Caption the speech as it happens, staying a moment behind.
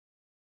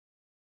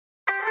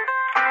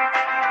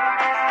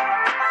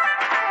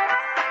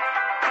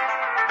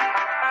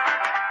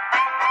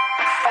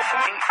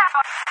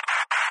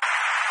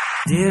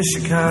Dear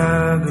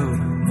Chicago.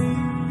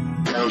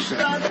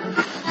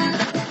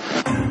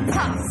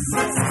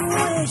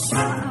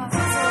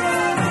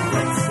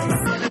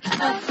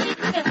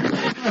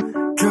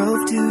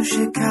 Drove to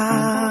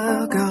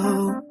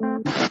Chicago.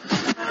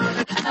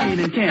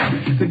 In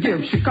camp to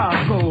give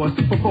Chicago a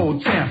Super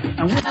Bowl champ.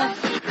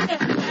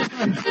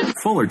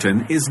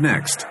 Fullerton is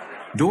next.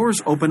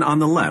 Doors open on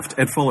the left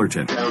at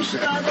Fullerton.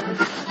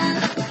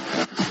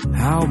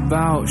 How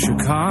about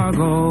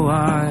Chicago?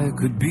 I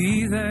could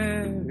be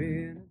there.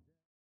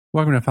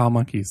 Welcome to Foul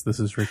Monkeys.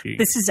 This is Ricky.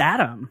 This is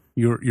Adam.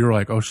 You're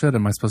like, oh shit,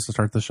 am I supposed to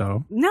start the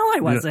show? No, I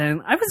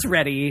wasn't. I was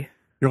ready.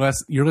 You're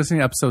listening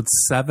to episode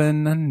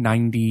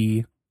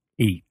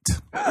 798.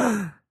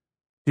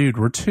 Dude,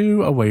 we're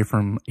 2 away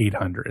from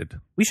 800.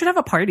 We should have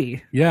a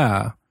party.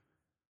 Yeah.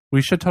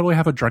 We should totally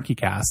have a Drunky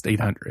Cast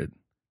 800.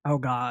 Oh,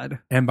 God.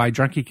 And by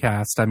Drunky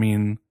Cast, I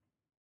mean,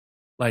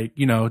 like,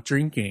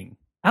 drinking.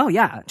 Oh,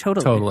 yeah,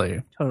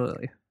 totally.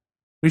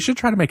 We should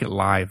try to make it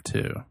live,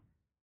 too.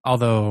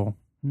 Although,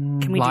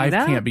 can we live do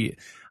that? can't be.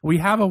 We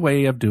have a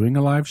way of doing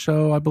a live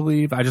show, I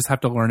believe. I just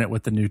have to learn it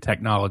with the new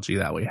technology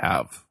that we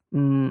have.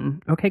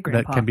 Okay, Grandpa.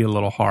 That can be a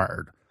little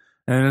hard.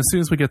 And as soon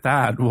as we get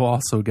that, we'll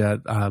also get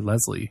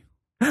Leslie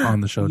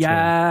on the show, too.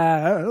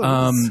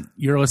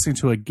 You're listening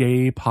to a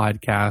gay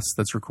podcast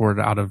that's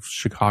recorded out of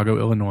Chicago,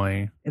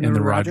 Illinois, in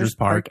the Rogers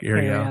Park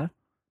area.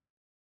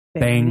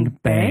 Bang,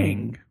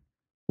 bang.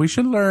 We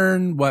should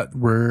learn what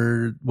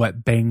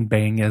bang,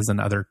 bang is in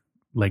other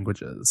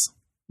languages.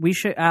 We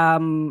should,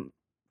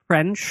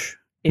 French,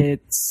 I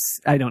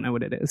don't know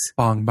what it is.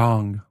 Bong,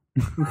 bong.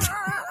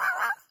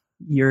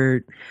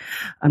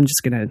 I'm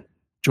just going to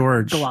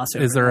George, gloss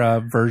over is there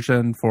a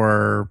version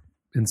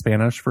in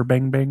Spanish for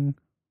bang, bang?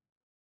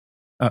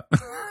 I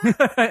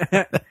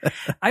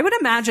would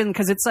imagine,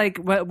 because it's like,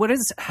 what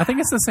is... I think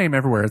it's the same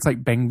everywhere. It's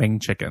like bang, bang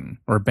chicken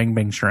or bang,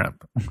 bang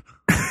shrimp.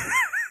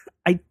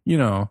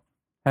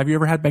 Have you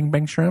ever had bang,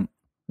 bang shrimp?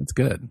 It's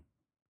good.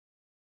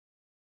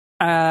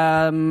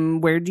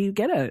 Where do you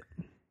get it?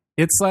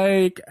 It's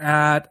like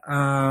at,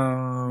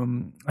 I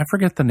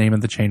forget the name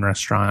of the chain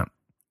restaurant,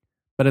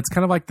 but it's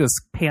kind of like this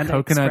Panda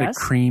coconut Express?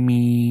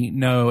 creamy.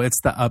 No,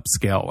 it's the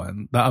upscale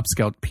one. The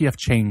upscale PF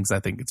Chang's, I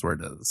think it's where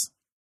it is.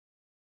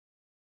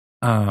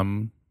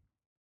 Or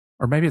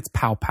maybe it's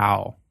Pow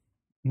Pow.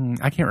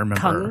 I can't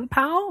remember. Kung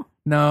Pao?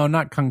 No,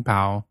 not Kung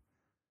Pao.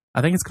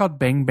 I think it's called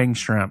Bang Bang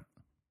Shrimp.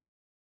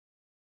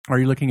 Are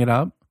you looking it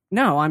up?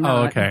 No, I'm not.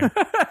 Oh, okay.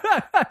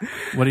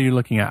 What are you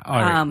looking at? All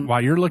right.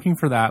 While you're looking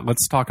for that,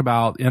 let's talk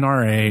about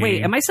NRA.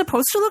 Wait, am I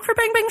supposed to look for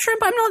Bang Bang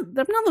Shrimp? I'm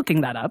not looking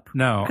that up.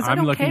 No, 'Cause I I'm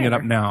don't looking care. it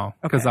up now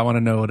because Okay. I want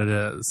to know what it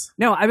is.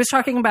 No, I was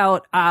talking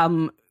about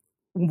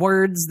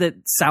words that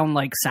sound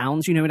like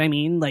sounds. You know what I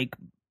mean? Like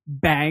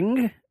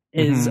bang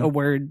is a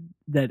word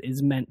that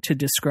is meant to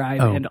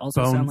describe and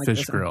also sound like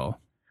Bonefish the sound. Grill.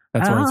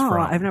 That's where it's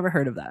from. I've never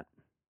heard of that.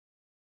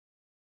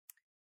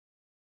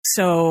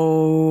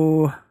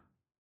 So,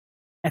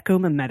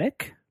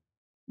 echomimetic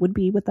would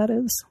be what that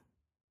is.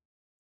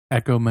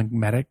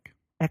 Echomimetic?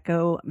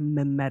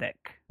 Echomimetic.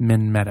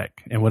 Mimetic.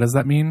 And what does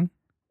that mean?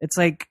 It's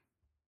like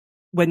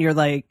when you're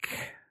like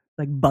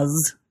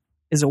buzz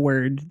is a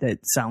word that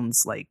sounds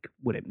like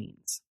what it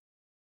means.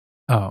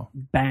 Oh.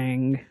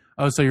 Bang.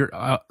 Oh, so you're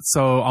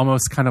so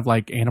almost kind of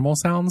like animal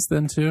sounds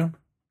then too?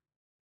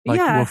 Like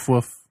Yeah. woof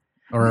woof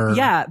or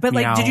Yeah, but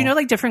like, meow. did you know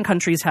like different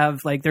countries have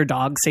like their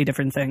dogs say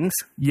different things?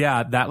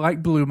 Yeah, that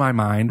like blew my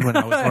mind when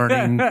I was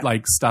learning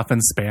like stuff in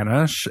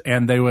Spanish,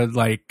 and they would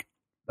like,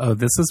 oh,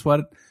 this is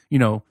what,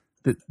 the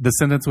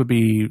sentence would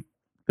be,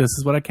 this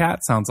is what a cat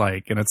sounds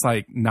like. And it's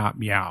like not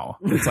meow.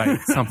 It's like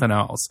something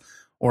else.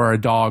 Or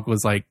a dog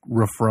was like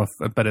roof roof,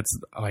 but it's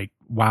like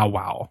wow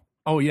wow.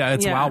 Oh yeah,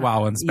 it's wow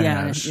wow in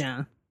Spanish.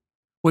 Yeah.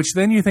 Which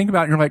then you think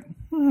about and you're like,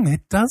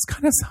 it does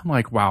kind of sound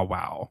like wow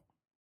wow.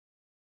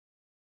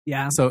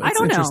 Yeah. So it's I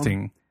don't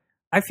interesting. know.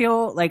 I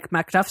feel like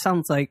Macduff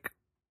sounds like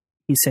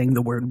he's saying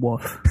the word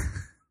woof.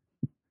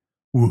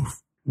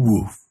 Woof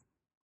woof.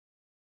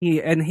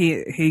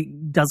 He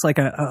does like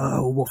a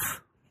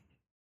woof.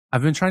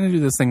 I've been trying to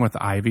do this thing with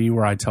Ivy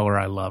where I tell her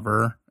I love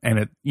her, and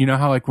it, you know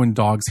how like when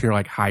dogs hear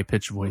like high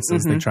pitched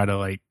voices, they try to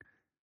like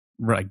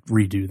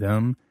redo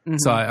them.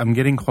 So I'm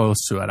getting close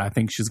to it. I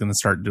think she's going to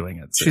start doing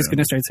it soon. She's going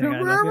to start saying, I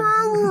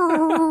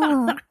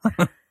love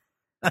you.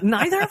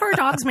 Neither of our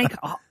dogs make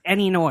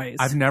any noise.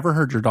 I've never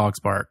heard your dogs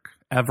bark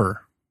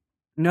ever.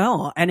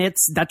 No, and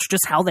that's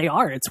just how they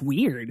are. It's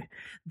weird.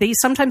 They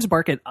sometimes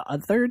bark at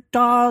other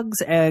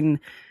dogs, and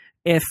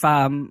if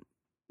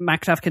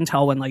Macduff can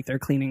tell when like they're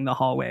cleaning the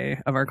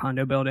hallway of our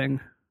condo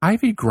building.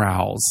 Ivy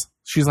growls.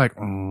 She's like,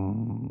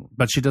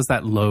 but she does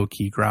that low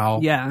key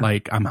growl. Yeah.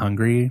 Like, I'm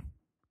hungry.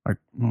 Like,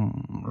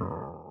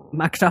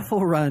 Macduff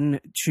will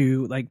run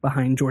to like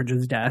behind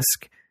George's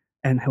desk,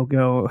 and he'll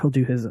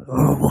do his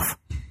woof.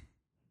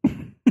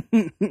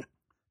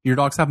 Your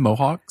dogs have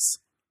mohawks?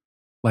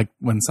 Like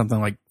when something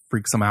like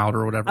freaks them out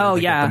or whatever? Oh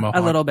they get the yeah, mohawk?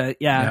 a little bit.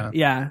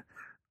 Yeah.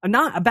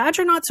 Not a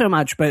Badger, not so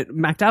much, but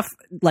Macduff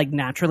like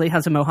naturally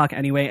has a mohawk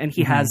anyway, and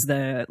he has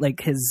the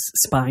like his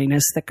spine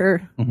is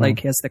thicker, like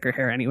he has thicker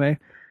hair anyway.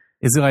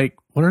 Is it like,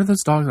 what are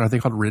those dogs? Are they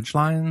called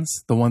Ridgelines?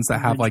 The ones that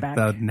have like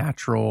the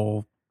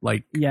natural,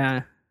 like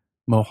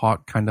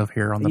mohawk kind of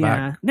hair on the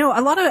back? No,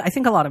 I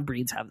think a lot of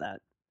breeds have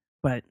that.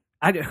 But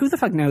who the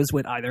fuck knows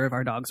what either of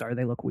our dogs are?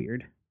 They look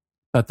weird.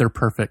 But they're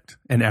perfect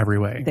in every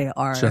way. They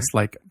are. Just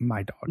like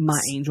my dogs. My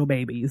angel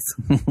babies.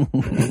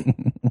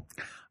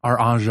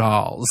 Our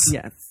angels.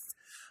 Yes.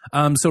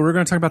 So we're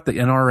going to talk about the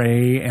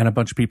NRA and a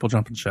bunch of people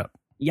jumping ship.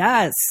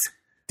 Yes.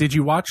 Did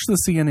you watch the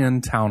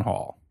CNN town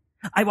hall?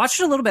 I watched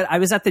it a little bit. I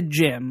was at the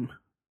gym.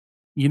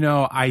 You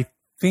know, I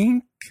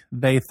think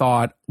they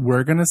thought,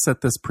 we're going to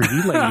set this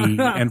pretty lady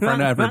in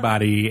front of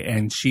everybody,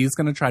 and she's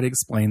going to try to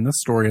explain the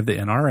story of the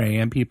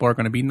NRA, and people are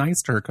going to be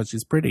nice to her because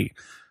she's pretty.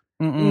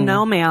 Mm-mm.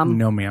 No, ma'am.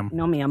 No, ma'am.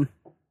 No, ma'am.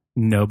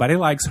 Nobody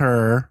likes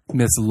her,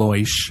 Miss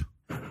Loish.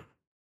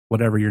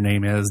 Whatever your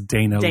name is,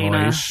 Dana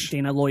Loish.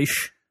 Dana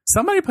Loish.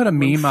 Somebody put a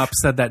meme up,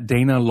 said that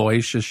Dana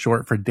Loish is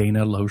short for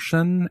Dana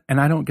Lotion, and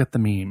I don't get the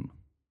meme.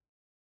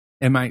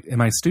 Am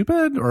I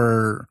stupid,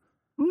 or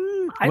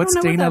what's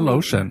Dana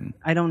Lotion?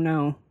 I don't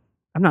know.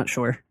 I'm not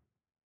sure.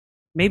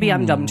 Maybe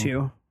I'm dumb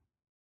too.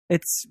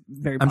 It's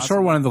very possible. I'm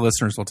sure one of the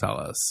listeners will tell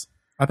us.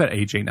 I bet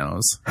AJ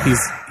knows. He's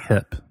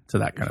hip to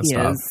that kind of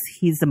stuff.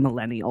 He's a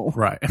millennial.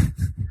 Right.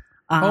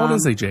 How old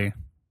is AJ?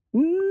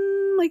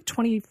 Like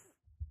 26.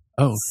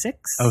 Oh,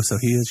 so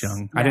he is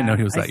young. Yeah, I didn't know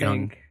he was that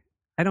young.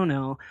 I don't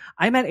know.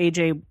 I met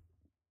AJ.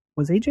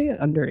 Was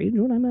AJ underage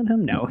when I met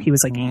him? No, he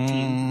was like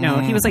 18. No,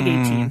 he was like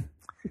 18.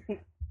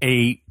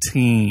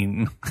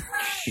 18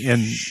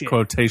 in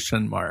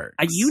quotation marks.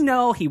 You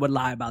know he would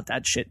lie about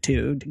that shit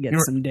too to get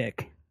some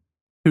dick.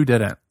 Who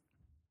didn't?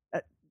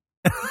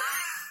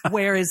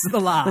 Where is the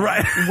lie?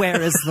 Right.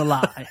 Where is the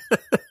lie?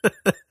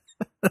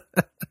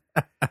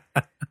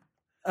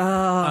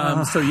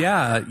 So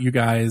yeah, you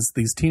guys,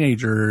 these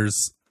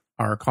teenagers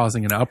are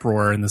causing an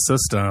uproar in the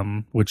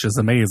system, which is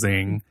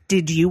amazing.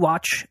 Did you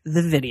watch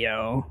the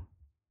video?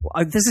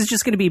 This is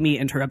just going to be me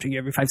interrupting you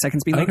every 5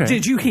 seconds, being like,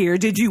 did you hear?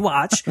 Did you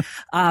watch?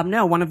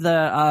 No, one of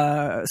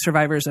the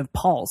survivors of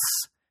Pulse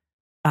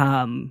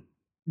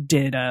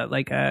did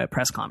a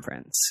press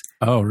conference.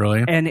 Oh,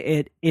 really? And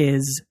it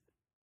is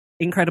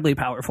incredibly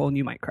powerful, and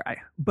you might cry,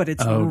 but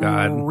it's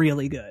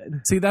really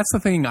good. See, that's the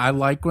thing. I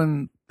like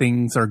when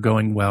things are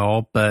going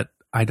well, but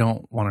I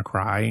don't want to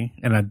cry,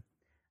 and I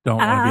don't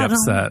want to be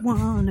upset. I don't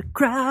want to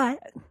cry.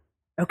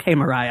 Okay,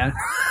 Mariah.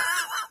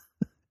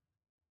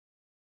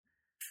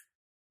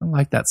 I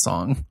like that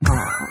song.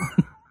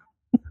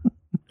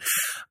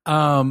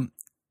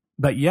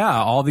 But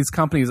yeah, all these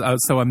companies.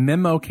 So a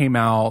memo came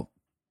out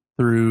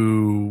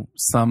through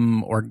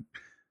some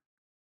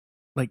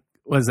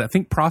what is that?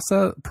 Think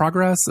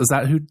Progress? Is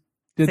that who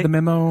did the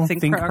memo?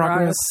 Think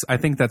Progress? I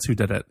think that's who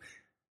did it.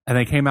 And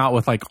they came out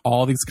with like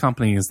all these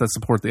companies that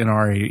support the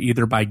NRA,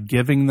 either by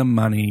giving them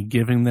money,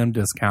 giving them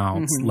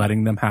discounts,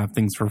 letting them have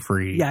things for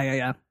free.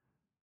 Yeah.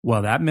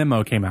 Well, that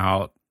memo came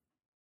out.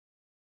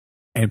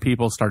 And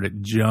people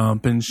started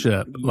jumping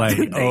ship. Like,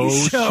 shit.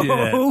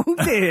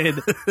 Did.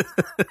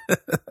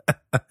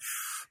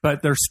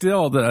 But there's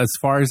still, as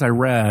far as I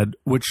read,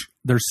 which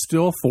there's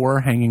still 4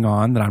 hanging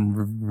on that I'm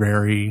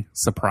very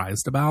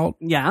surprised about.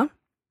 Yeah.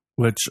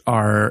 Which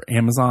are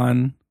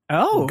Amazon,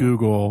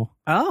 Google,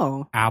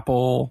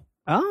 Apple,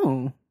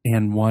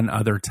 and one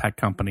other tech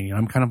company. And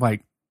I'm kind of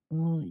like,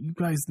 you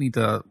guys need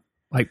to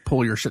like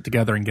pull your shit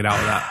together and get out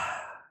of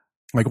that.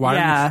 Like, why?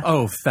 Yeah.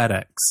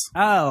 FedEx.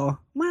 Oh,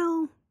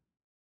 well.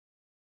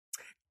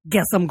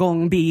 Guess I'm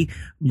going to be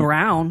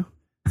brown.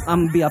 I'm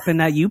going to be up in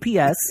that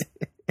UPS.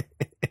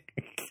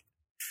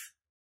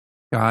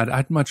 God,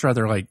 I'd much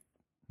rather like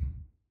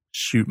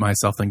shoot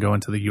myself than go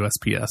into the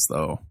USPS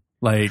though.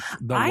 Like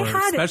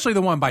especially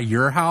the one by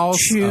your house.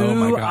 Oh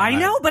my God. I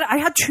know, but I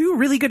had 2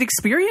 really good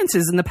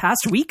experiences in the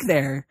past week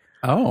there.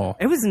 Oh,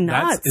 it was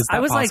nuts. I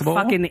was possible?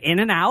 Like fucking in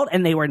and out,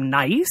 and they were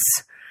nice.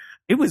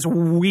 It was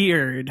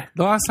weird.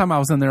 The last time I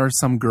was in there,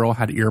 some girl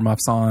had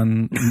earmuffs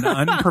on,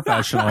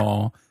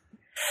 unprofessional.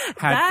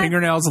 Had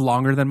fingernails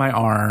longer than my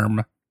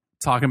arm,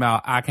 talking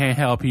about, I can't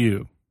help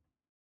you.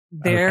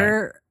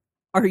 There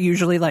are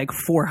usually like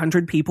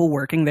 400 people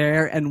working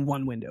there, and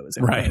one window is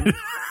open.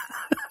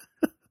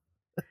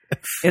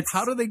 Right.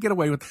 How do they get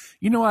away with...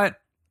 You know what?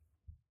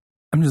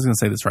 I'm just going to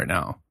say this right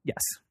now.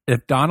 Yes.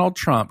 If Donald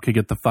Trump could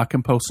get the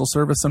fucking Postal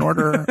Service in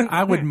order,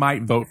 I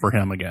might vote for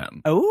him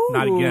again. Oh.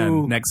 Not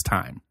again, next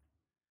time.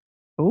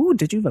 Oh,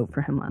 did you vote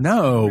for him last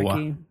No. time,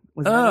 Ricky?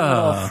 Was that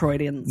a little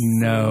Freudian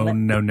slip?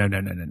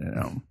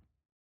 No.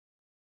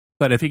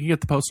 But if he could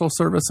get the Postal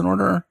Service in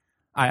order,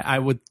 I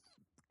would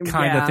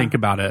kind of think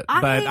about it.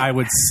 But I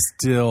would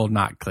still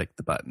not click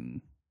the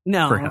button.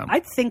 No, for him.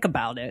 I'd think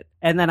about it.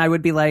 And then I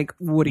would be like,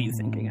 what are you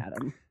thinking,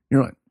 Adam?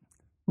 You're like,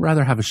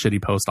 rather have a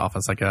shitty post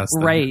office, I guess,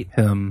 than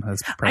him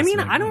as president. I mean,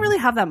 I don't really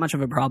have that much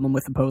of a problem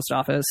with the post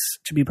office,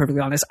 to be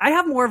perfectly honest. I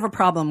have more of a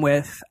problem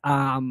with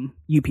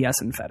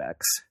UPS and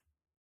FedEx.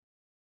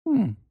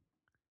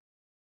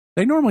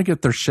 They normally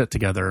get their shit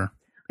together.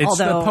 It's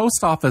the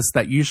post office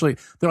that usually,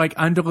 they're like,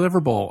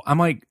 undeliverable. I'm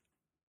like,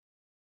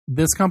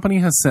 this company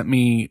has sent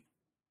me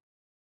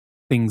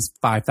things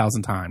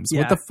 5,000 times.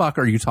 Yeah. What the fuck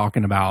are you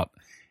talking about?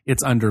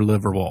 It's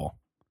undeliverable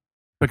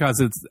because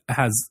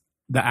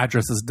the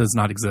addresses does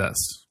not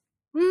exist.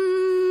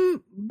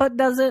 But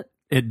does it?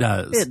 It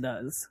does. It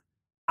does.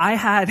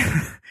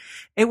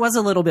 It was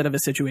a little bit of a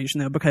situation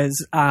though,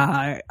 because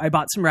I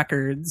bought some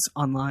records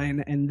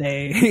online and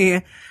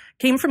they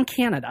came from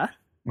Canada.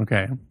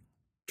 Okay.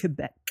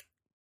 Quebec.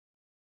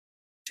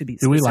 To be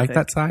specific. Do we like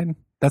that side?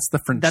 That's the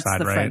French That's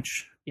side, the right?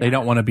 French. Yeah. They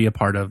don't want to be a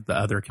part of the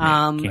other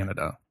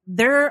Canada.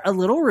 They're a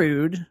little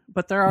rude,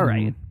 but they're all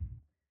right.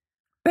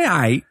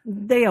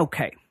 They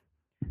okay.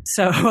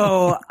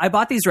 So I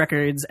bought these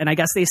records, and I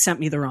guess they sent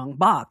me the wrong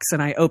box.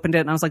 And I opened it,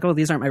 and I was like, "Oh,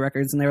 these aren't my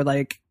records." And they were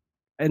like,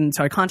 and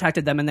so I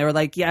contacted them, and they were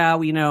like, "Yeah,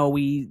 we know.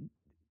 We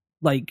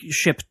like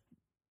ship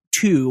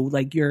 2.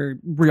 Like your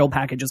real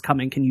package is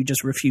coming. Can you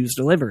just refuse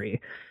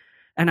delivery?"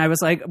 And I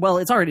was like, "Well,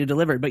 it's already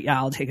delivered, but yeah,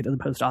 I'll take it to the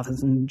post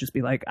office and just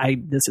be like,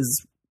 this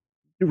is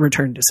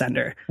return to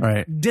sender."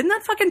 Right? Didn't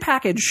that fucking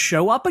package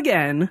show up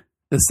again?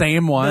 The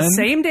same one, the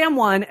same damn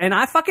one, and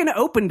I fucking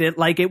opened it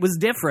like it was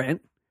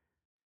different.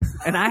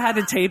 And I had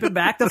to tape it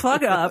back the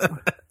fuck up.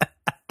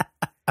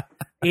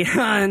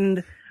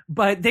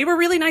 But they were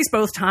really nice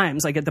both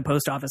times. Like at the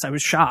post office, I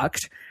was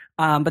shocked.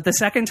 But the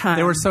second time,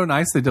 they were so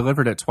nice they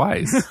delivered it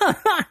twice.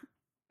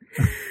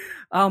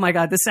 Oh my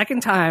God. The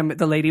second time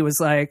the lady was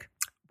like,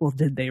 "Well,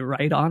 did they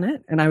write on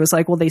it?" And I was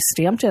like, "Well, they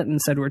stamped it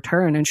and said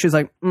return." And she was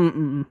like,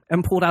 "Mm-mm,"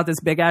 and pulled out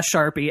this big ass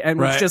Sharpie and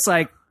was just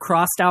like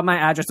crossed out my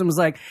address and was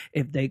like,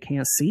 "If they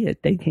can't see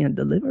it, they can't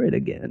deliver it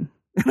again."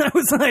 And I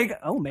was like,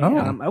 "Oh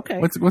man, okay."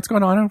 What's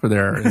going on over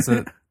there?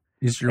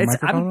 Is your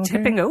microphone I'm okay?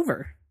 tipping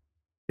over.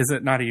 Is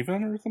it not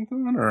even or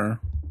something? Or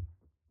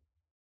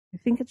I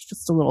think it's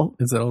just a little.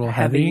 Is it a little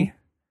heavy?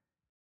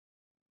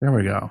 There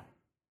we go.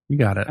 You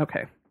got it.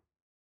 Okay.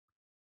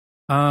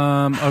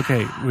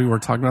 Okay. We were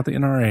talking about the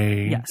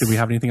NRA. Yes. Do we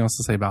have anything else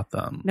to say about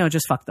them? No,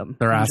 just fuck them.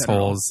 They're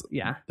assholes.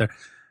 General.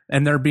 Yeah.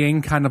 They're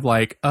being kind of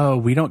like, "Oh,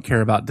 we don't care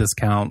about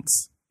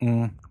discounts."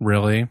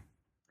 Really?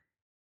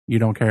 You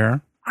don't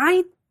care?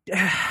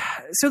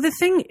 So the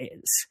thing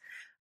is,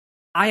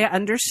 I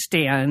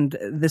understand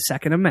the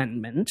Second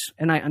Amendment,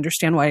 and I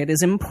understand why it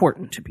is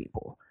important to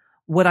people.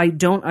 What I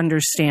don't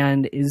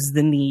understand is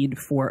the need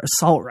for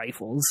assault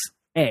rifles,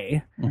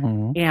 A,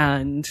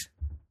 and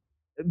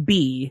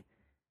B,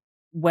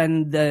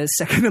 when the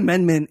Second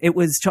Amendment, it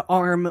was to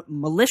arm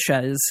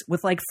militias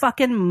with like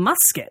fucking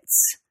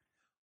muskets.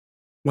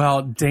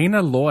 Well,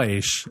 Dana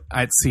Loesch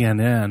at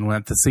CNN, when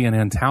at the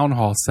CNN town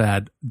hall,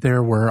 said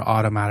there were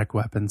automatic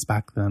weapons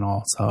back then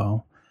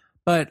also.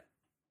 But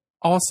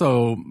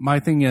also, my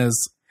thing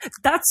is,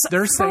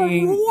 they're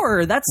saying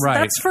war. That's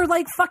for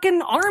like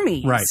fucking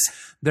armies. Right.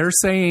 They're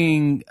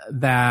saying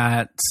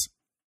that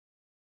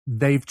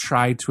they've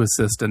tried to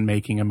assist in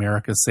making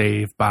America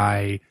safe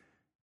by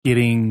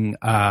getting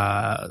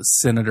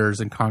senators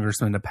and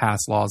congressmen to pass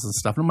laws and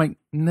stuff. And I'm like,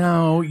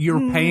 no,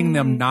 you're paying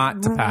them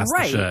not to pass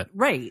the shit.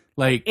 Right.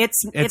 Like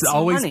it's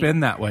always money. been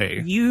that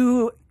way.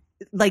 You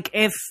like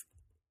if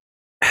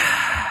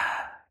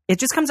it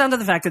just comes down to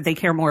the fact that they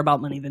care more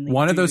about money than they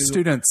One do of those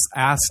students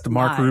asked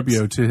Mark lives.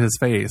 Rubio to his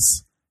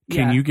face,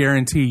 "Can you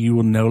guarantee you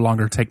will no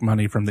longer take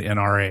money from the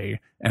NRA?"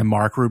 And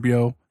Mark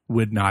Rubio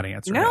would not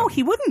answer. No, him.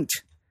 he wouldn't.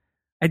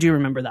 I do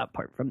remember that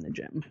part from the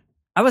gym.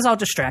 I was all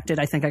distracted.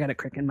 I think I got a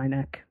crick in my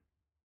neck.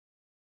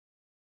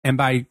 And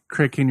by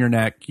crick in your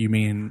neck, you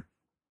mean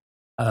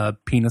a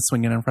penis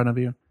swinging in front of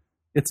you?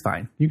 It's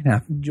fine. You can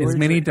have as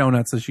many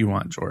donuts as you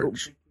want,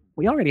 George.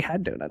 We already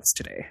had donuts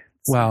today.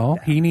 Well,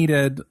 he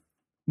needed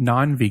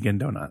non-vegan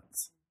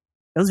donuts.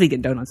 Those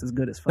vegan donuts is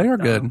good as fuck. They are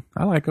good.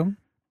 I like them.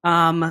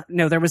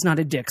 No, there was not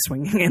a dick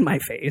swinging in my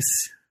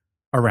face.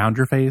 Around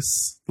your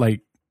face?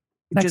 Like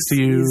next to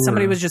you?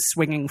 Somebody was just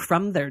swinging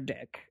from their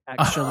dick,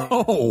 actually.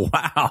 Oh,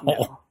 wow.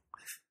 No.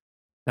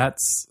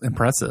 That's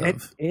impressive.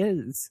 It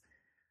is.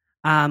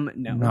 No,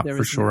 not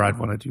for sure I'd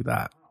want to do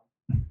that.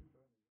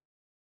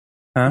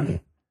 Huh?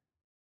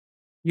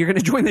 You're going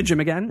to join the gym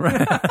again?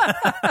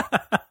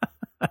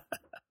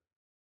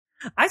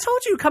 I told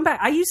you, come back.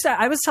 I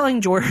was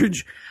telling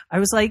George, I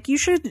was like,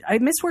 I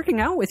miss working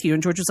out with you.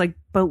 And George was like,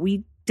 but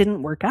we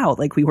didn't work out.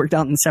 Like we worked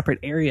out in separate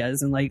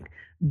areas. And like,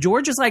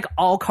 George is like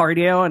all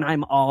cardio and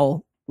I'm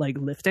all like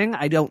lifting.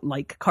 I don't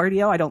like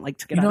cardio. I don't like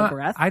to get out of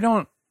breath.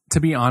 To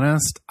be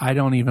honest, I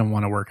don't even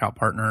want a workout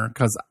partner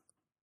because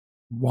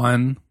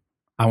 1,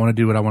 I want to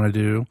do what I want to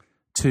do.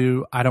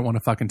 2, I don't want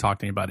to fucking talk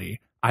to anybody.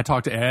 I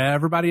talk to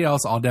everybody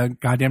else all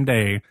goddamn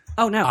day.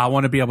 Oh, no. I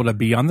want to be able to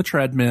be on the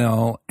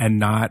treadmill and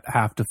not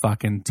have to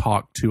fucking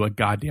talk to a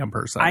goddamn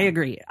person. I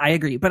agree.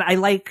 But I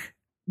like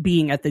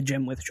being at the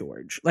gym with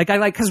George. Like,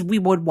 because we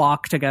would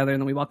walk together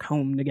and then we walk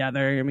home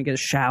together and we get a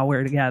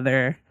shower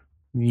together.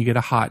 You get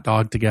a hot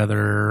dog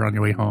together on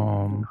your way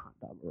home. Hot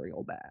dog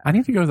real bad. I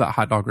need to go to that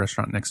hot dog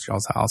restaurant next to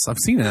y'all's house. I've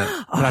seen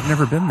it, but I've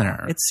never been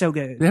there. It's so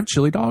good. They have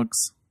chili dogs?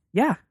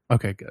 Yeah.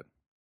 Okay, good.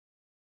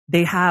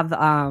 They have,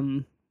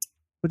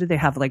 what did they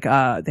have? Like,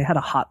 they had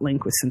a hot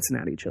link with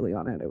Cincinnati chili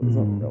on it. It was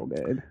real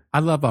good. I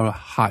love a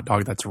hot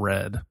dog that's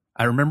red.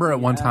 I remember at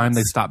one time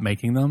they stopped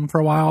making them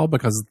for a while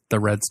because the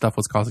red stuff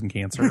was causing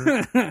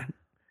cancer.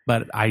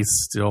 But I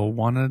still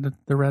wanted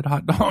the red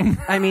hot dog.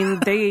 I mean,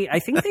 I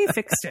think they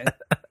fixed it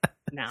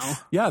now.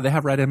 Yeah, they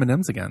have red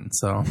M&Ms again.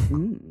 So,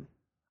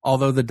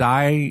 although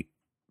the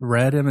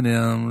red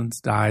M&Ms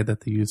dye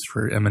that they use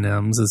for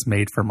M&Ms is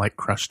made from like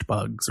crushed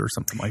bugs or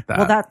something like that.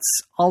 Well,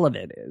 that's all of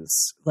it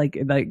is. Like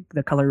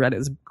the color red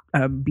is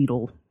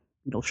beetle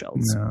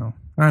shells. No,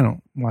 I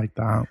don't like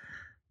that.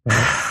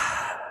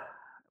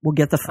 We'll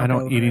get the fuck I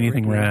don't eat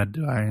anything red,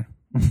 do I?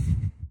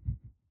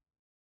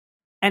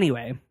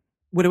 Anyway,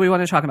 what do we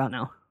want to talk about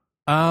now?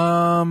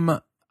 I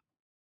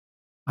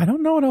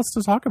don't know what else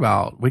to talk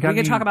about. We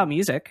could talk about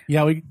music.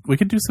 Yeah, we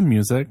could do some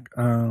music.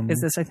 I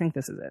think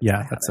this is it.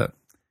 Yeah, that's it.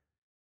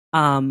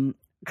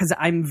 Because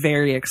I'm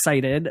very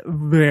excited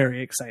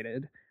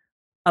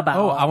about.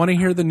 Oh, I want to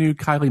hear the new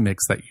Kylie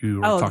mix that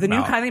you were talking about. Oh, the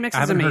new Kylie mix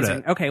is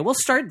amazing. Okay, we'll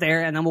start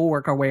there and then we'll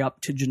work our way up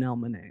to Janelle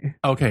Monáe.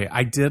 Okay,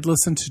 I did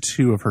listen to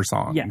 2 of her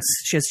songs. Yes,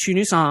 she has 2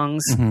 new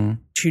songs, 2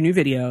 new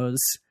videos.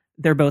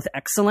 They're both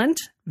excellent,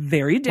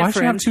 very different.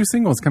 Why should have 2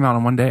 singles come out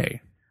in one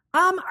day?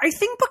 I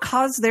think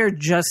because they're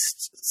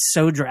just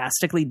so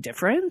drastically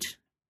different.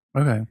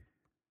 Okay.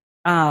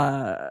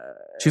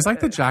 She's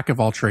like the jack of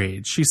all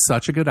trades. She's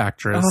such a good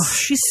actress. Oh,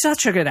 she's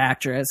such a good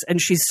actress,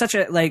 and she's such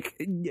a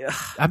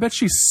I bet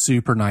she's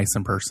super nice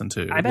in person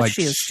too. I bet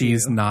she is.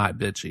 She's not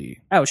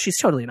bitchy. Oh, she's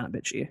totally not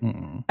bitchy.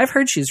 Mm-mm. I've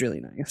heard she's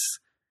really nice.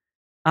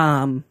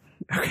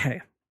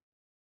 Okay.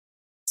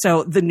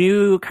 So the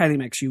new Kylie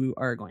mix, you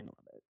are going to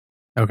love it.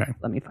 Okay.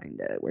 Let me find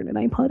it. Where did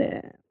I put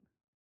it?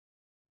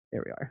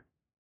 There we are.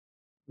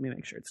 Let me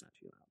make sure it's not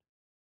too loud.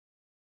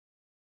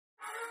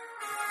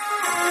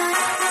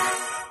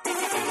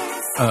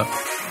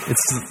 It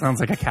sounds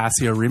like a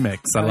Casio remix.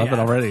 I love it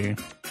already.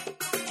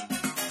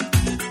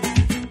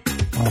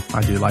 Oh,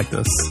 I do like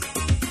this.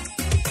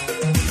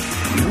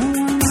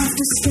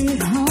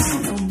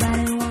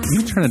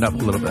 You turn it up a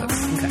little bit.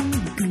 Okay.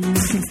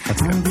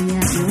 That's good.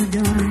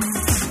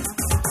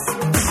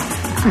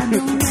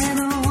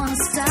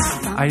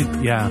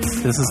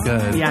 This is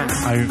good. Yeah.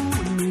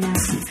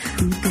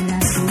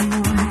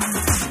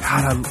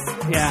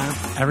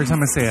 Every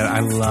time I say it, I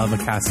love a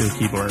Casio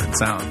keyboard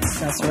sound.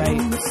 That's right.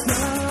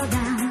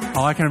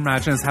 All I can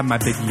imagine is having my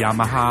big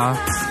Yamaha.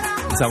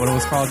 Is that what it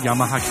was called?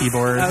 Yamaha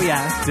keyboard? Oh,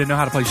 yeah. Didn't know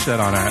how to play shit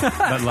on it,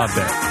 but loved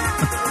it.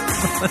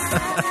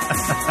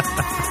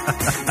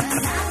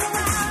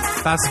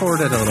 Fast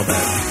forward it a little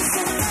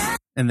bit.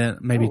 And then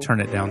maybe turn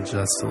it down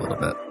just a little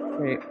bit.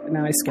 Wait,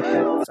 now I skipped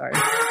it. Sorry.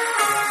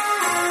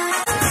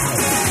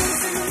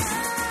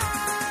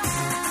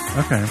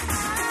 Okay.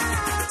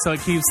 So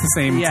it keeps the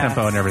same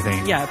tempo and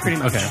everything. Yeah, pretty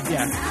much. Okay.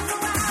 Yeah.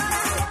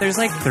 There's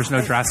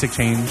no drastic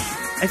change.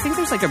 I think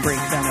there's like a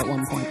breakdown at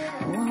one point.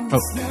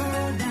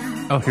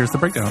 Oh, here's the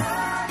breakdown.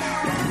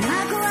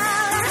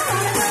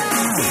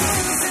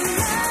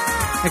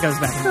 It goes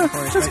back and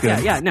forth. That's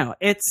good. Yeah, no,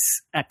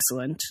 it's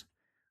excellent.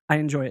 I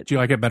enjoy it. Do you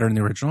like it better than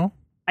the original?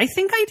 I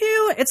think I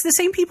do. It's the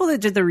same people that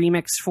did the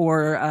remix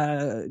for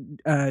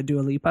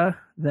Dua Lipa.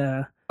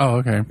 The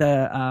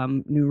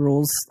New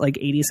Rules, like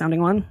 80s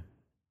sounding one.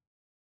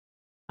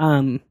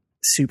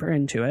 Super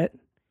into it.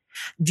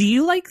 Do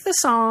you like the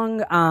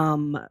song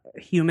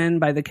Human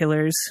by The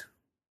Killers?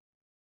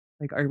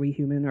 Like, Are We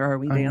Human or Are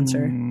We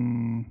Dancer?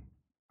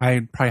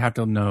 I probably have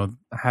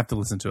to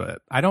listen to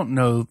it. I don't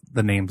know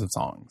the names of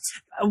songs.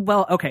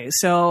 Well, okay.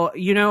 So,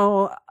 you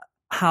know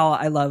how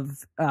I love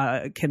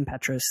Kim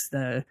Petras,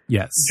 the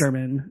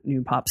German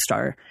new pop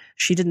star.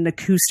 She did an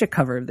acoustic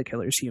cover of The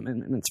Killers'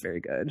 Human, and it's very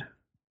good.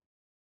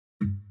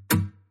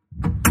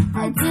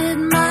 I did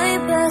my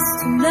best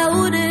to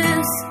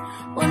notice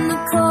when the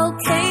call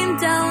came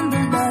down the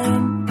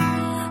line,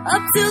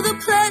 up to the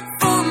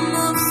platform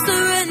of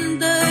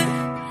surrender.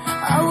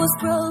 I was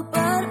broke, but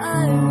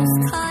I was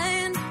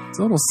kind. It's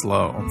a little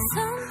slow.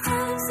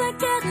 Sometimes I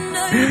get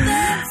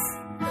nervous.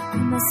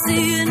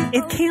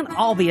 It can't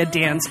all be a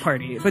dance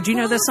party, but do you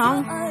know this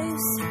song?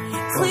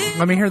 Well,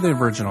 let me hear the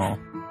original.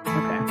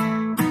 Okay.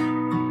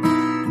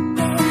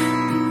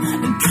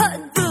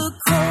 Cut the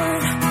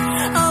cord.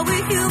 Are we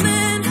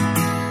human?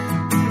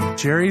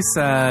 Jerry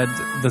said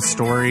the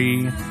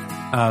story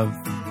of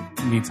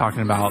me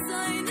talking about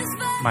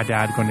my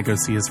dad going to go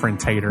see his friend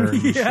Tater and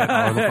shit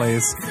all over the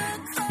place.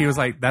 He was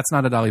like, that's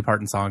not a Dolly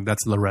Parton song.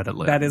 That's Loretta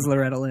Lynn. That is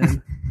Loretta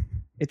Lynn.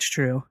 It's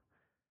true.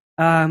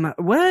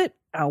 What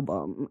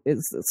album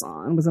is this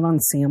on? Was it on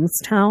Sam's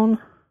Town?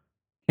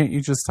 Can't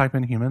you just type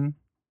in Human?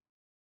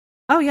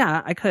 Oh,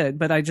 yeah, I could,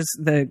 but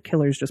the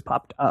Killers just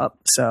popped up,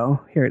 so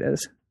here it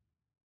is.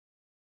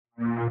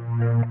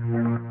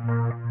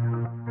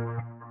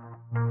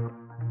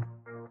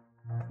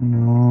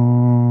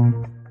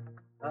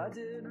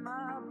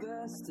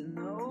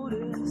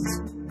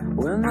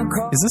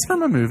 Is this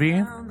from a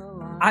movie?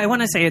 I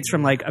want to say it's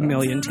from like a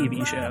million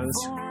TV shows.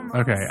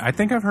 Okay, I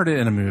think I've heard it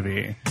in a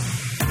movie.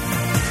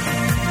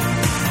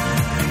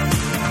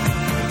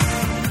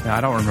 Yeah,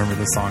 I don't remember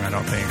this song, I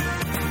don't think.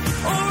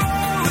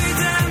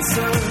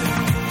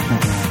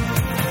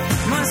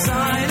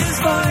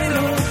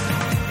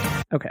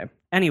 Okay.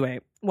 Anyway,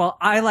 well,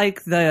 I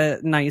like the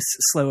nice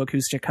slow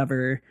acoustic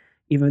cover,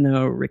 even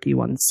though Ricky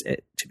wants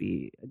it to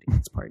be a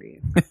dance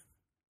party.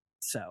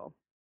 So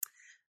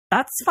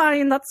that's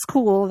fine. That's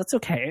cool. That's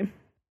okay.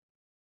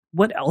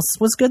 What else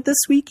was good this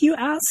week, you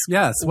ask?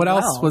 Yes. What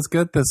else was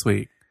good this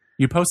week?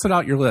 You posted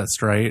out your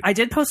list, right? I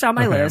did post out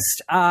my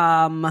list.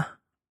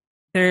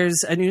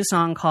 There's a new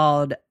song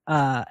called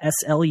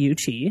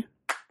SLUT.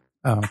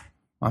 Oh,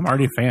 I'm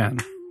already a fan.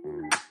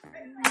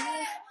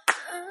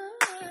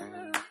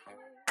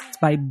 It's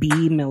by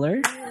B.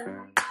 Miller.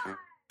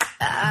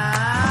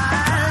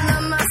 I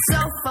love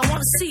myself, I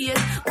want to see it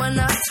when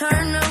I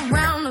turn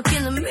around, look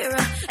in the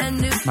mirror,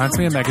 and if reminds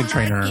me of Meghan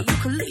Trainor.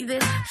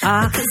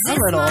 A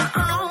little.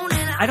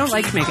 I don't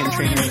like Meghan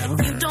Trainor though.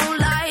 You don't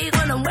like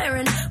what I'm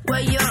wearing,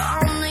 well you're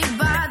only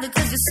bothered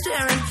because you're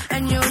staring,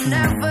 and you'll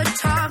never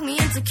talk me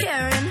into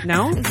caring.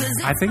 No?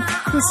 I think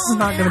this is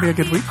not going to be a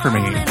good week for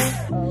me.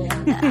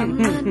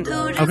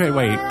 Okay,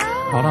 wait.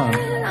 Hold on.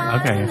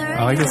 Okay,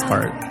 I like this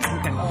part.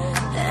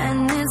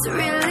 And it's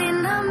really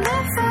not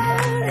my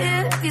fault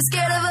if you're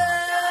scared of us.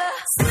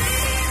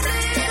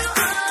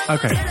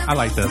 Okay, I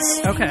like this.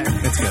 Okay.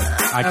 It's good.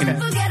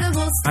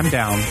 I'm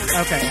down.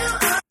 Okay.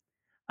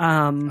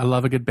 I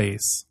love a good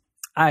bass.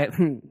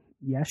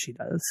 Yeah, she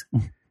does.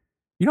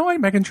 You don't like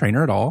Meghan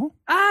Trainor at all?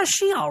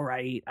 She all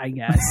right, I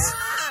guess.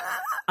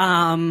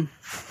 Are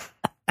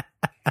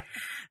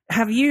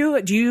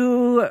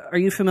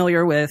you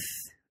familiar with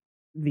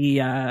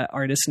the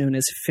artist known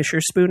as Fisher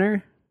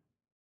Spooner?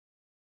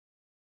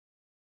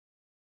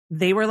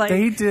 They were like...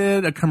 They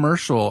did a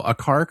commercial, a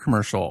car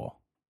commercial.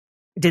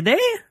 Did they?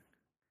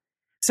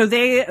 So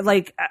they,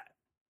 like,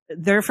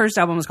 their first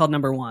album was called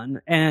Number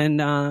One.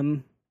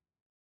 And,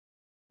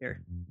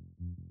 here.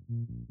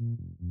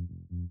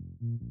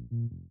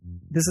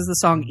 This is the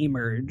song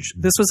Emerge.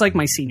 This was, like,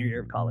 my senior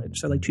year of college.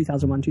 So, like,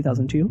 2001,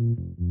 2002.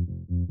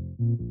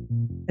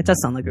 It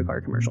does sound like a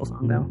car commercial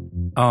song, though.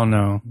 Oh,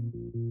 no.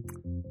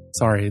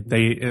 Sorry.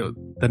 The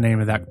name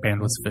of that band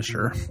was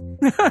Fisher.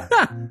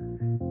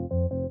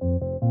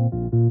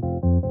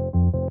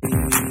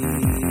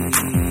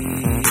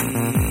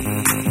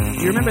 Do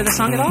you remember the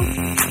song at all?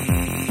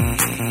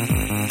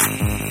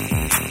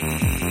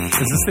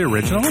 Is this the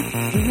original?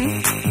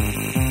 Mm-hmm.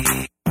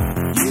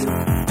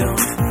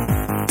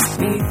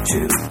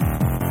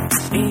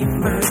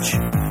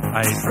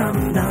 I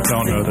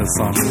don't know this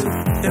song.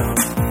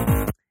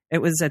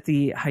 It was at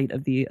the height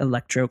of the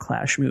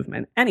electro-clash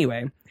movement.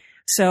 Anyway,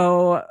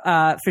 so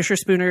Fisher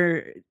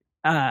Spooner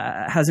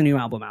has a new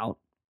album out.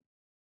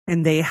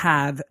 And they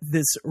have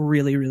this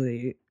really,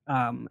 really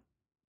kind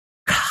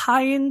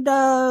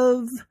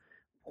of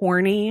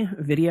horny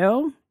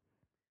video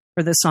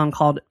for this song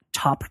called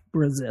Top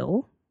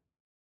Brazil.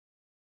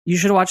 You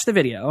should watch the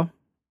video.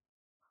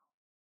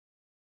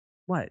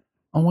 What?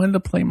 I wanted to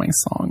play my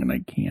song and I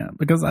can't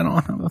because I don't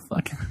have a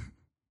fucking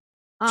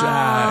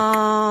jack.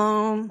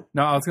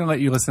 No, I was going to let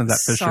you listen to that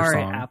Fisher song.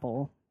 Sorry,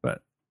 Apple.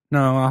 But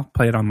no, I'll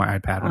play it on my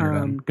iPad when you're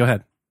done. Go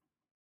ahead.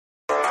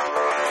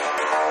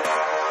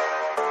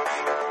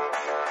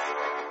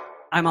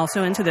 I'm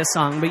also into this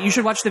song, but you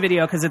should watch the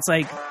video because it's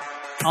like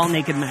all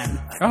naked men.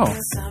 Oh.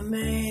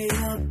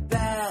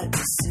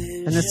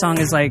 And this song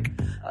is like...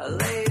 I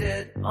laid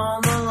it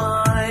on the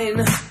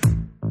line.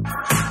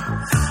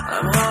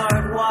 I'm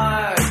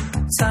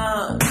hardwired,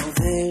 tunnel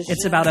vision.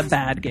 It's about a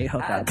bad gay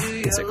hookup,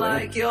 basically.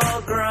 Like your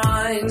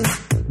grind.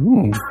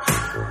 Ooh.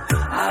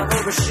 I've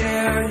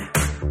overshared.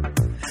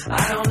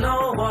 I don't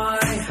know why.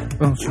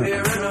 Oh, sure. We're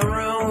in a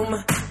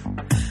room.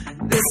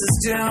 This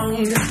is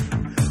doomed.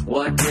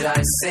 What did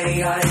I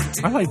say I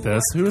did? I like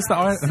this. Who's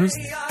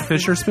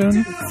Fisher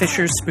Spoon?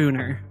 Fisher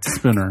Spooner.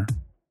 Spooner.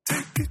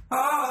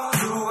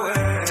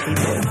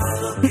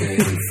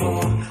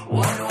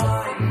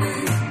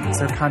 Is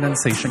there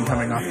condensation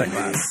coming off that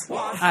glass?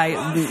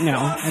 I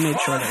made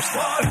sure there's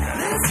stuff.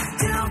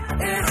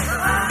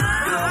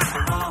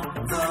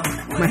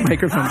 My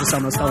microphone just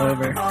almost fell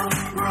over.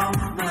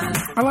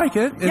 I like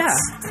it.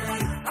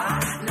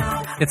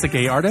 It's a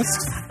gay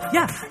artist?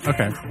 Yeah.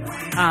 Okay.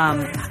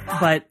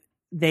 But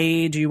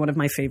they do one of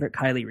my favorite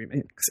Kylie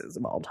remixes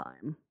of all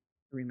time.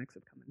 The remix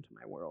of Come Into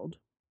My World.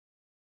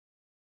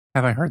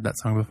 Have I heard that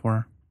song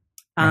before?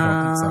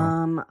 I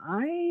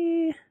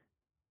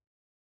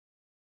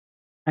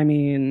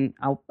mean,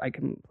 I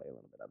can play a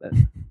little bit of it.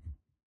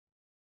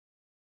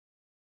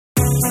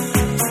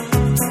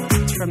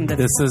 It's from the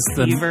This is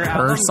the Fever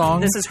her album.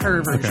 song? This is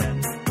her version.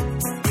 Okay.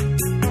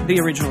 The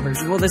original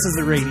version. Well, this is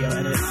the radio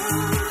edit.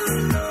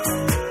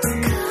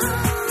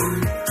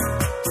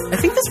 I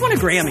think this won a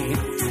Grammy.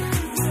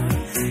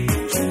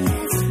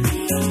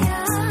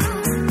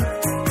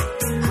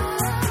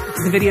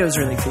 The video is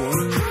really cool.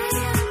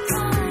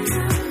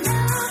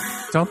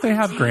 Don't they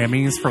have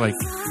Grammys for like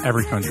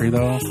every country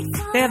though?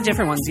 They have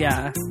different ones,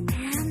 yeah.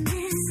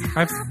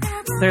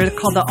 They're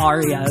called the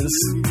Arias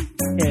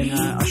in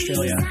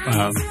Australia.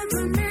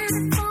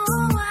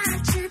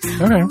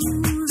 Okay.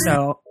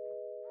 So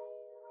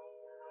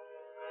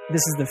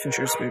this is the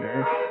Fisher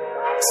Spooner.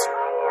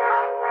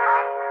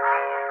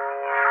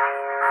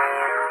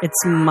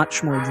 It's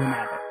much more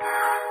dramatic.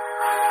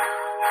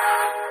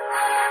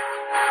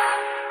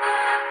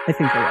 I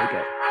think I like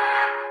it.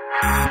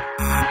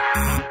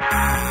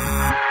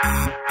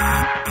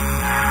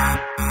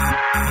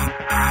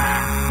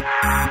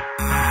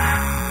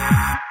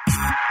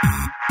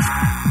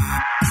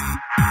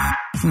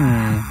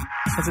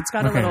 Because it's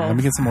got a little... let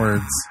me get some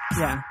words.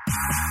 Yeah.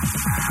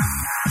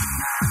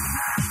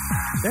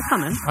 They're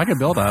coming. I could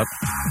build up.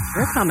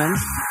 They're coming.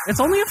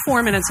 It's only a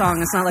 4-minute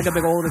song. It's not like a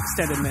big old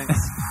extended mix.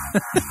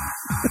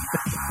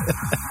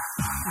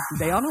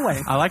 They on the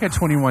way. I like a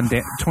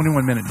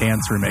 21-minute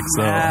dance remix,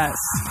 though. Yes.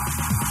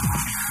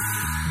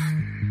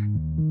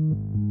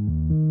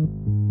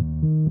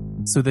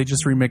 So they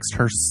just remixed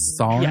her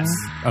song? Yes.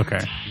 Okay.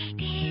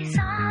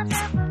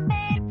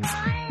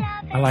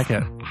 I like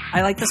it.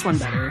 I like this one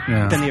better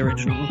than the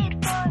original.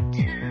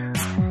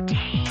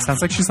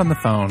 Sounds like she's on the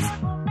phone.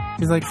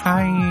 She's like,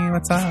 hi,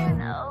 what's up?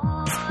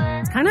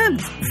 It's kind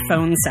of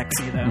phone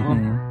sexy, though.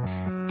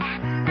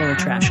 A little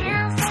trashy.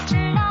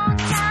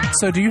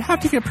 So do you have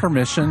to get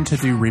permission to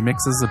do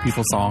remixes of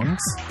people's songs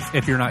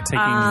if you're not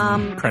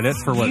taking credit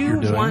for what you're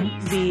doing? You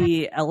want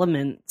the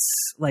elements,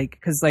 like,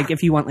 because, like,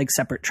 if you want, like,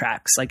 separate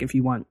tracks, like, if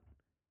you want,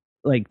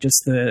 like,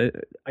 just the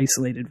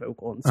isolated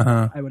vocal and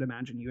stuff, I would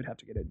imagine you would have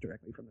to get it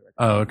directly from the record.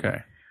 Oh,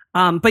 okay.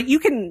 But you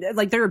can,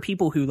 like, there are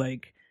people who,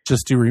 like...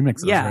 Just do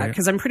remixes, yeah,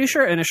 because I'm pretty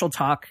sure Initial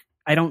Talk,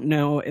 I don't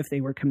know if they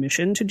were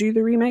commissioned to do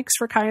the remix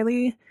for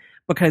Kylie,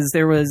 because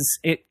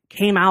it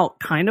came out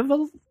kind of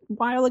a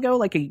while ago,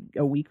 like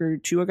a week or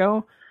two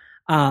ago,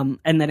 and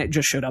then it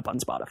just showed up on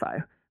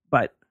Spotify.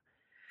 But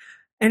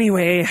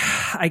anyway,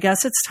 I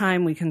guess it's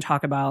time we can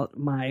talk about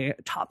my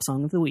top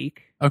song of the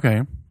week.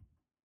 Okay.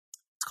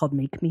 It's called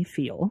Make Me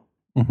Feel.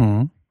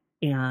 Mm-hmm.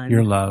 And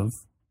Your Love.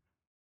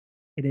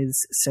 It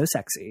is so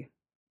sexy.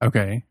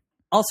 Okay.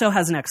 Also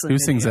has an excellent Who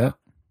sings video. it?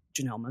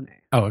 Janelle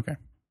Monáe. Oh, okay.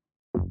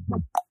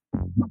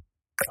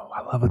 Oh,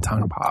 I love a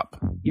tongue pop.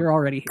 You're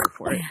already here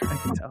for it, I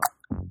can tell.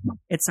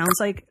 It sounds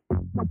like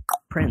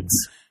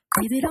Prince.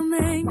 Baby, don't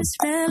make me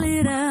spell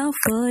it out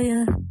for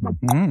you.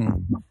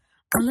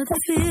 All of the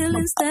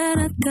feelings that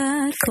I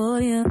got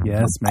for you.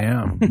 Yes,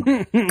 ma'am.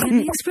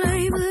 Can't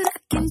explain, but I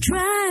can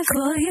try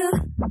for you.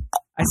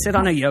 I sit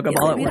on a yoga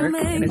ball at work,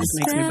 and it just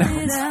makes me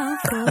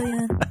bounce.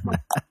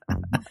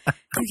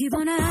 You keep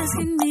on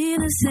asking me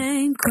the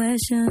same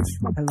questions.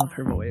 I love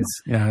her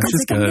voice. Yeah, it's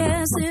just good.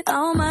 Guessing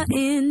all my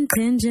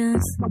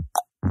intentions.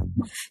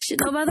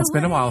 It's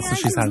been a while since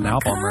she's had an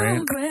album,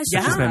 right?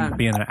 Yeah. She's been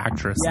being an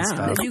actress and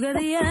stuff. You got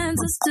the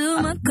answers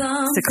to my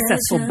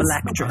successful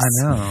black actress.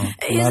 I know.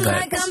 Love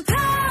it.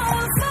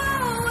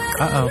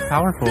 Uh-oh,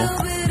 powerful.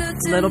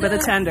 A little bit of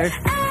tender.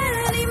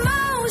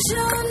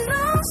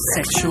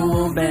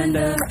 Sexual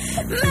bender.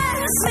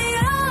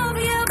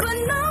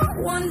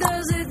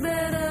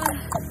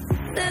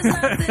 There's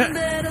nothing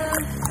better.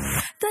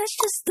 That's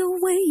just the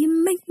way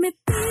you make me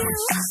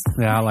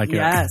feel. Yeah, I like it.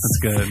 Yes. That's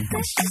good.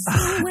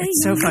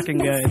 It's so fucking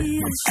good.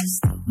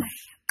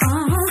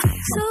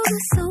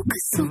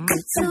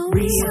 So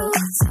real.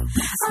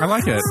 I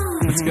like it.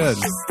 It's good.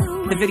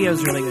 The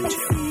video's really good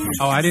too.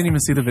 Oh, I didn't even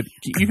see the video.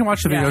 You can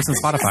watch the videos on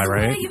Spotify,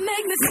 right?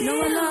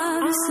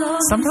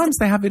 Sometimes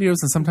they have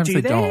videos and sometimes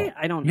they don't.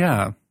 I don't know.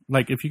 Yeah.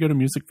 Like if you go to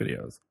music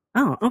videos.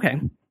 Oh, okay.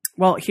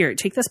 Well, here,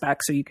 take this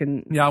back so you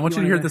can... Yeah, I want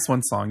you to hear this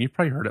one song. You've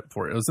probably heard it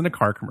before. It was in a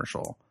car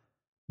commercial.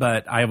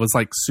 But I was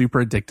like super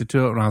addicted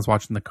to it when I was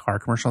watching the car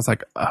commercial. I was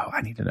like, oh,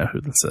 I need to know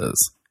who this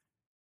is.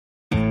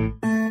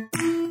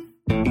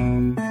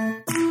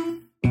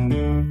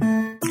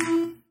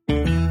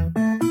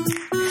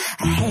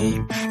 Hey,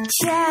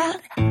 child,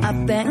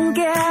 up and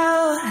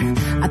girl,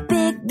 a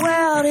big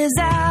world is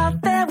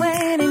out there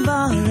waiting for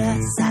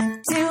us.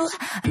 I do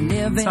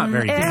live it's not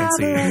very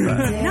dancey.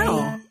 But...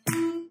 No.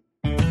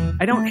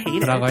 I don't hate it.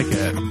 But I like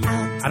it.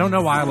 I don't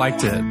know why I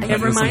liked it. It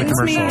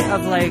reminds me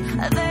of like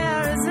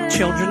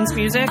children's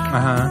music.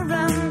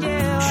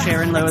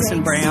 Sharon, Lois,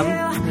 and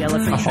Bram, The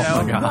Elephant Show.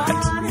 Oh my god.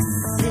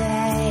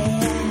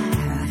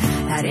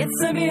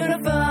 It's a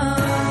beautiful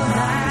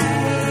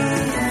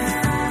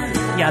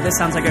yeah, this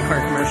sounds like a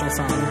car commercial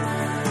song.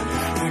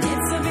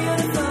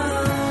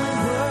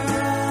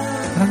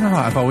 I don't know.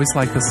 I've always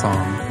liked this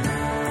song.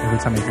 Every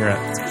time I hear it.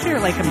 It's because you're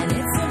like a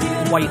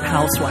white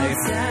housewife.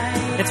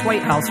 It's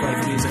white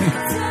housewife music.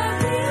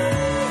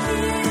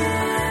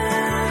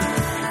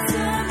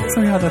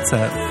 So yeah, that's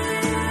it.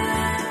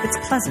 It's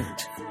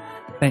pleasant.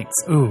 Thanks.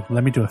 Ooh,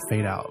 let me do a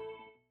fade out.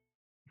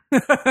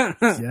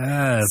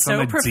 Yes, So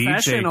I'm a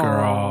DJ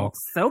girl.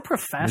 So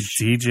professional.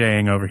 I'm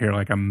DJing over here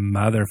like a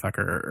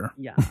motherfucker.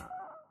 Yeah.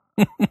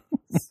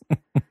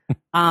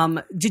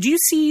 Did you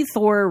see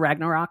Thor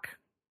Ragnarok?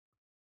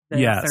 The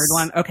Yes. third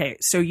one? Okay,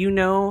 so you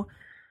know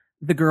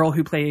the girl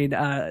who played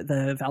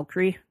the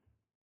Valkyrie?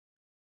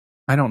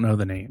 I don't know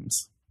the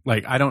names.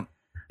 Like, I don't...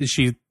 Is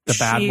she the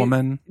bad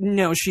woman?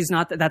 No, she's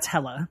not. That's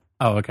Hela.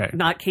 Oh, okay.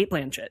 Not Kate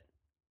Blanchett.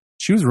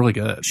 She was really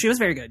good. She was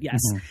very good, yes.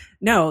 Mm-hmm.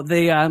 No,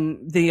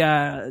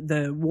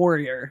 the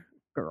warrior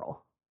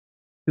girl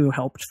who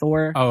helped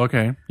Thor. Oh,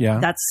 okay. Yeah.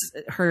 That's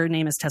her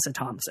name is Tessa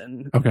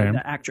Thompson, Okay.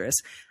 the actress.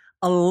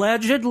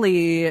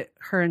 Allegedly,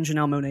 her and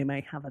Janelle Monáe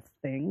might have a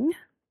thing.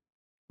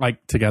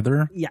 Like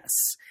together? Yes.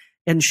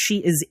 And she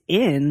is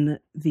in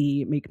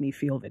the Make Me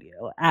Feel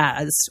video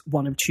as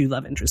one of two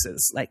love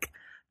interests. Like,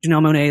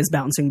 Janelle Monáe is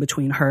bouncing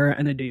between her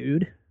and a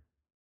dude.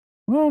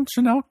 Well,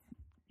 Janelle,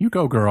 you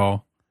go,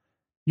 girl.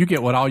 You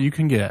get what all you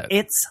can get.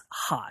 It's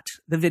hot.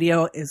 The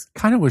video is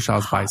kind of wish I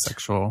was hot.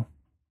 bisexual.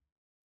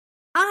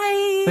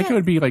 I think it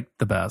would be like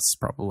the best,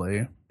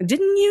 probably.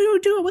 Didn't you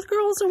do it with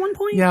girls at one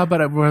point? Yeah,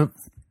 but I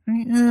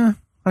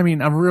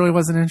mean, I really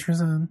wasn't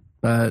interested.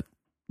 But,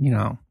 you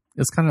know,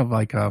 it's kind of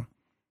like I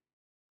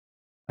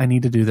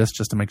need to do this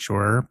just to make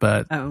sure.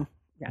 But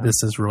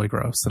this is really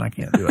gross and I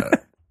can't do it.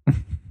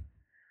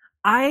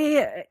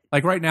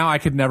 Like right now, I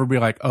could never be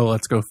like, oh,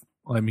 let's go.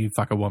 Let me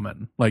fuck a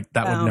woman. Like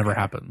that would never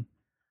happen.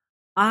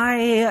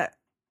 I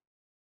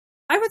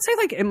would say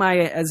like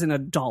as an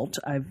adult,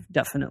 I've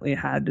definitely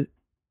had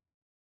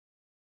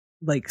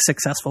like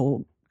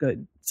successful,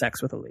 good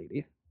sex with a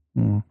lady.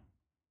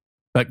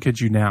 But could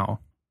you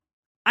now?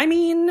 I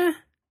mean,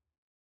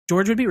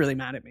 George would be really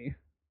mad at me.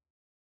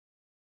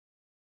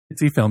 Is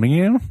he filming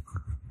you?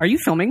 Are you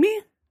filming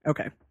me?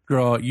 Okay.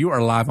 Girl, you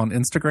are live on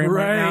Instagram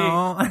right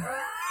now.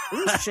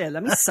 Oh shit,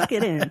 let me suck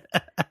it in.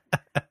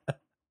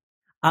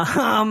 No,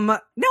 I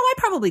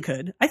probably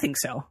could. I think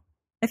so.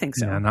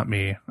 Yeah, not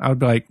me. I would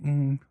be like,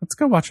 let's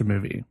go watch a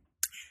movie.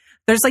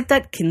 There's like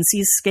that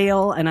Kinsey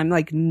scale, and I'm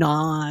like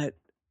not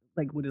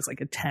like what is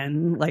like a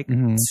 10, like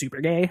super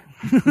gay.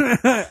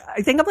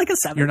 I think I'm like a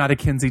 7. You're not a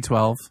Kinsey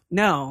 12?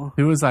 No.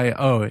 Who was I?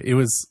 It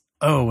was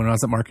when I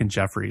was at Mark and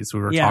Jeffries,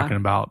 we were talking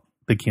about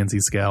the Kinsey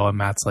scale, and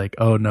Matt's like,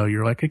 oh no,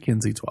 you're like a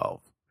Kinsey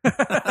 12.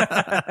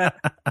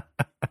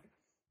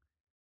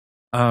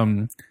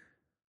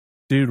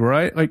 Dude, we're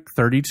at like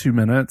 32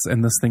 minutes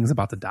and this thing's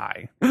about to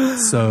die.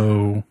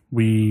 So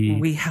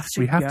we have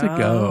to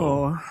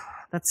go.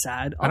 That's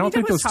sad. I don't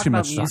think there's too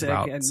much to talk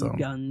about. And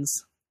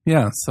guns.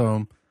 Yeah,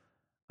 so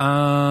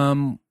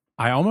I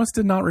almost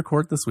did not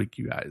record this week,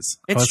 you guys.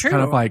 It's I was true.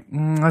 kind of like,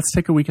 let's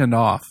take a weekend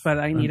off. But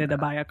I needed to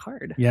buy a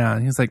card. Yeah,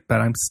 and he's like, but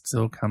I'm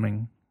still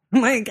coming.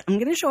 Like, I'm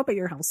going to show up at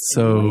your house.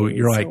 So anyway,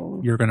 you're like,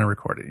 you're going to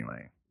record it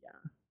anyway. Yeah.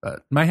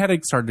 But my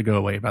headache started to go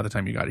away by the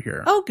time you got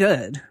here. Oh,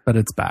 good. But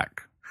it's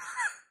back.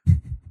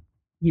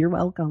 You're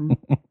welcome.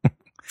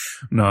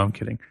 No, I'm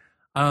kidding.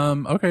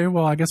 Okay,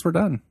 well, I guess we're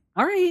done.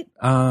 All right.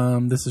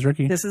 This is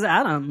Ricky. This is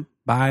Adam.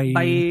 Bye.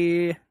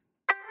 Bye.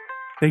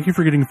 Thank you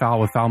for getting foul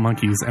with Foul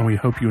Monkeys, and we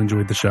hope you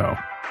enjoyed the show.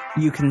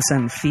 You can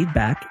send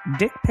feedback,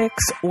 dick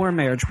pics, or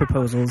marriage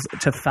proposals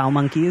to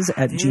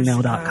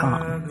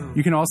foulmonkeys@gmail.com.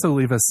 You can also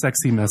leave us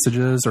sexy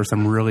messages or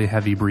some really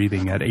heavy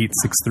breathing at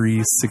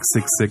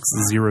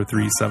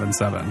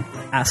 863-666-0377.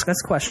 Ask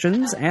us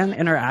questions and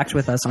interact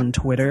with us on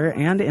Twitter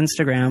and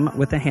Instagram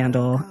with the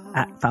handle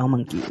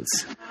 @foulmonkeys.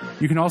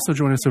 You can also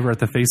join us over at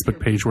the Facebook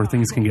page where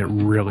things can get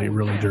really,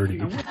 really dirty.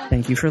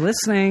 Thank you for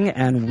listening,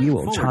 and we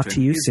will talk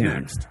to you soon.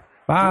 Next.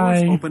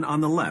 Bye. Doors open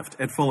on the left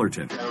at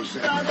Fullerton.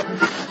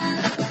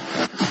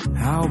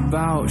 How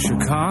about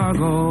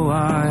Chicago?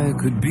 I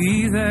could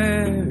be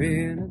there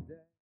in a